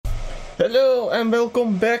Hello and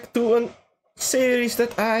welcome back to a series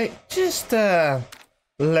that I just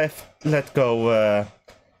let go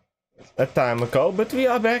a time ago, but we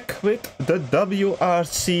are back with the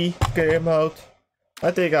WRC career mode.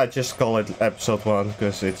 I think I just call it episode 1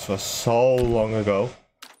 because it was so long ago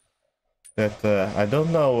that I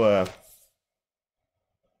don't know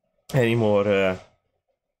anymore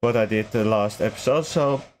what I did the last episode,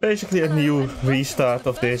 so basically a new restart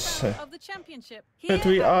of this. But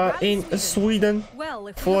we are in Sweden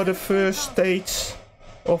for the first stage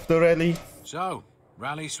of the rally. So,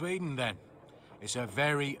 Rally Sweden then. It's a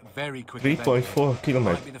very quick 3.4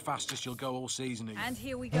 kilometers. Might be the fastest you'll go all season. And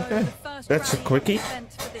here we go. Okay. The first That's a quickie.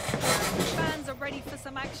 Fans are ready for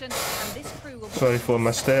some action, and this crew will Sorry for my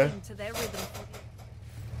stare. to their rhythm.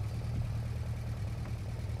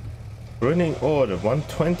 Running order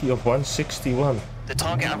 120 of 161. The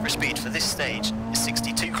target average speed for this stage is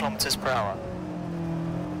 62 kilometers per hour.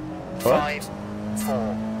 What? 5,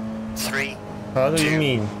 4, 3, How do 2, you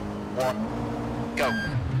mean? 1, go.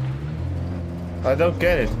 I don't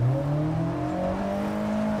get it.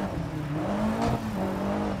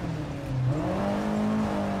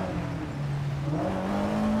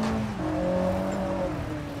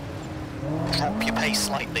 Drop your pace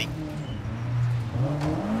slightly.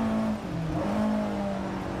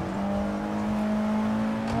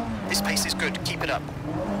 This pace is good, keep it up.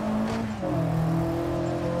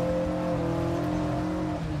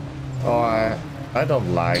 Oh, I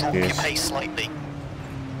don't like Drop your this. pace slightly.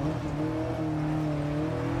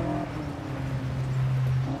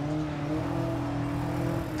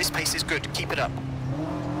 This pace is good, keep it up.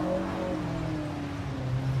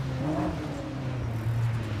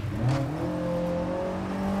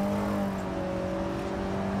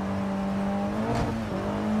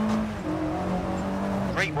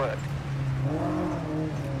 Great work.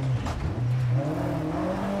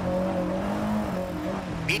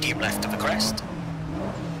 Medium left of the crest.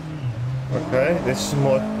 Okay, this is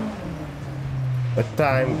more a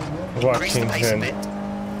time Increase the watching pace a than bit.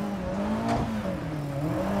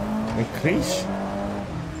 increase.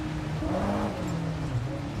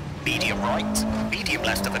 Medium right. Medium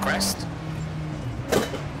left of the crest.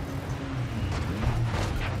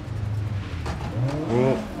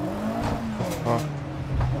 Ooh. Oh,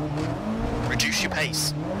 Reduce your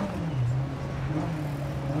pace.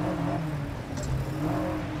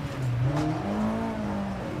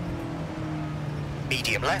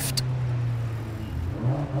 Medium left.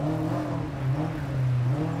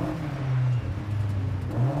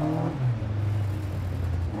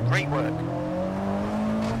 Great work.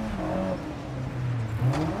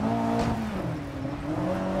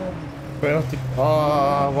 penalty.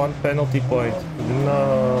 Ah, one penalty point.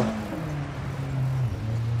 No.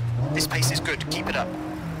 This pace is good, keep it up.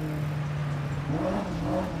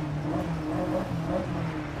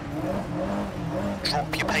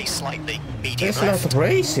 Drop your pace slightly. Medium It's left. not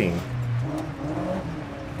racing.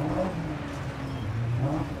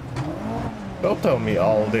 Don't tell me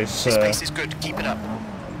all this. This pace is good, keep it up.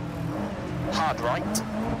 Hard right.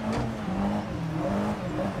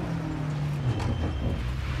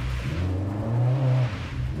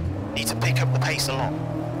 Need to pick up the pace a lot.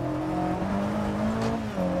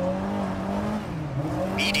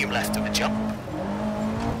 Medium left of a jump.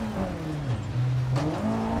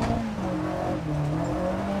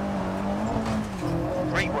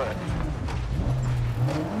 Great work.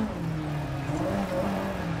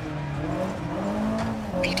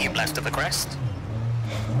 Medium left of the crest.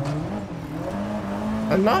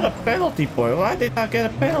 Another penalty point. Why did I get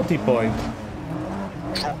a penalty point?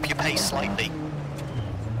 Drop your pace slightly.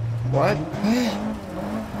 What?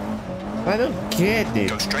 I don't get it.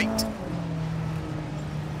 Go straight.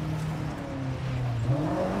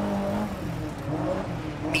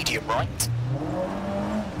 Medium right.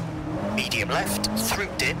 Medium left. Through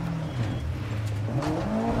dip.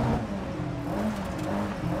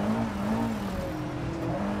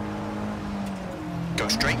 Go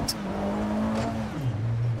straight.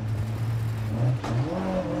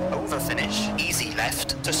 Over finish. Easy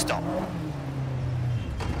left to stop.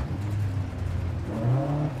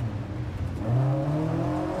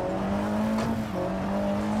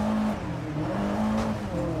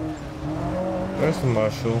 Where's the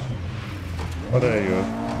marshal? Oh, there you are.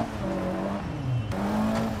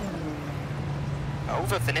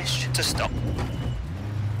 Over finish to stop.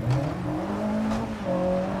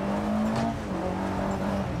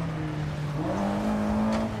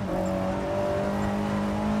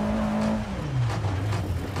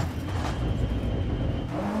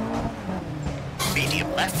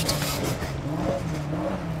 Medium left.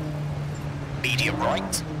 Medium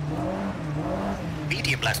right.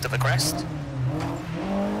 Medium left left of the crest.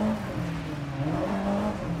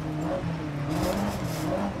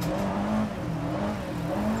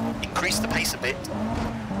 Increase the pace a bit.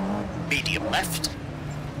 Medium left.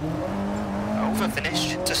 Over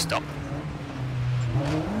finish to stop.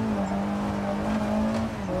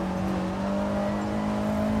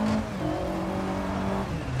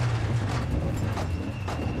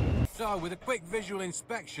 So, with a quick visual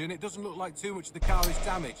inspection, it doesn't look like too much of the car is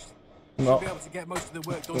damaged. No. Should be able to get most of the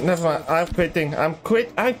work done. Never mind, I'm quitting. I'm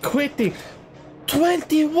quitting.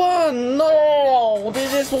 21! No!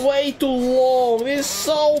 This is way too long. This is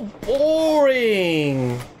so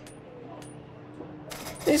boring.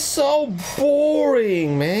 It's so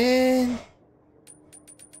boring, man.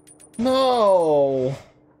 No.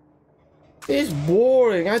 It's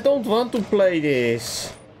boring. I don't want to play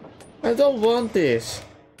this. I don't want this.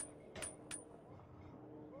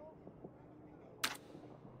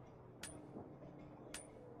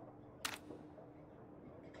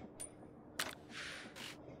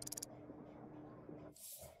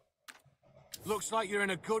 Looks like you're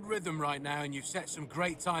in a good rhythm right now, and you've set some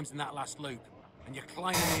great times in that last loop. And you're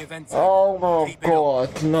climbing the event. Oh my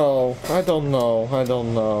god, no. I don't know. I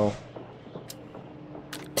don't know.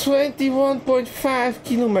 21.5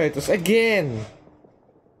 kilometers again.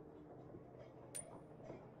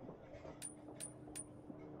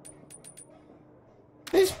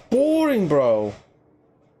 It's boring, bro.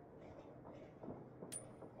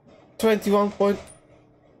 21 point.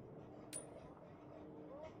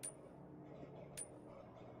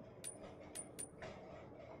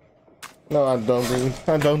 No, I don't do it.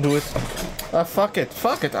 I don't do it. Fuck it.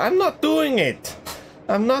 Fuck it. I'm not doing it.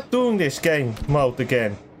 I'm not doing this game mode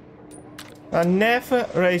again. I'm never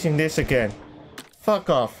racing this again. Fuck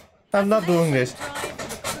off. I'm not doing this.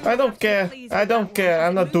 I don't care. I don't care.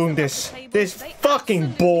 I'm not doing this. This is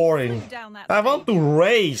fucking boring. I want to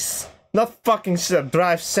race. Not fucking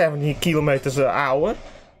drive 70 kilometers an hour.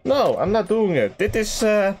 No, I'm not doing it.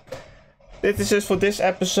 This is just for this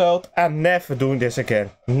episode. I'm never doing this again.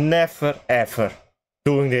 Never ever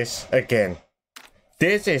doing this again.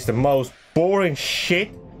 This is the most boring shit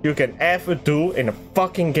you can ever do in a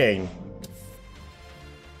fucking game.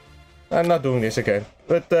 I'm not doing this again.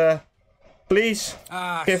 But please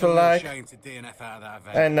give a like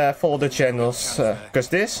and follow the channels. Because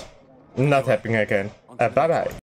this not happening again. Bye bye.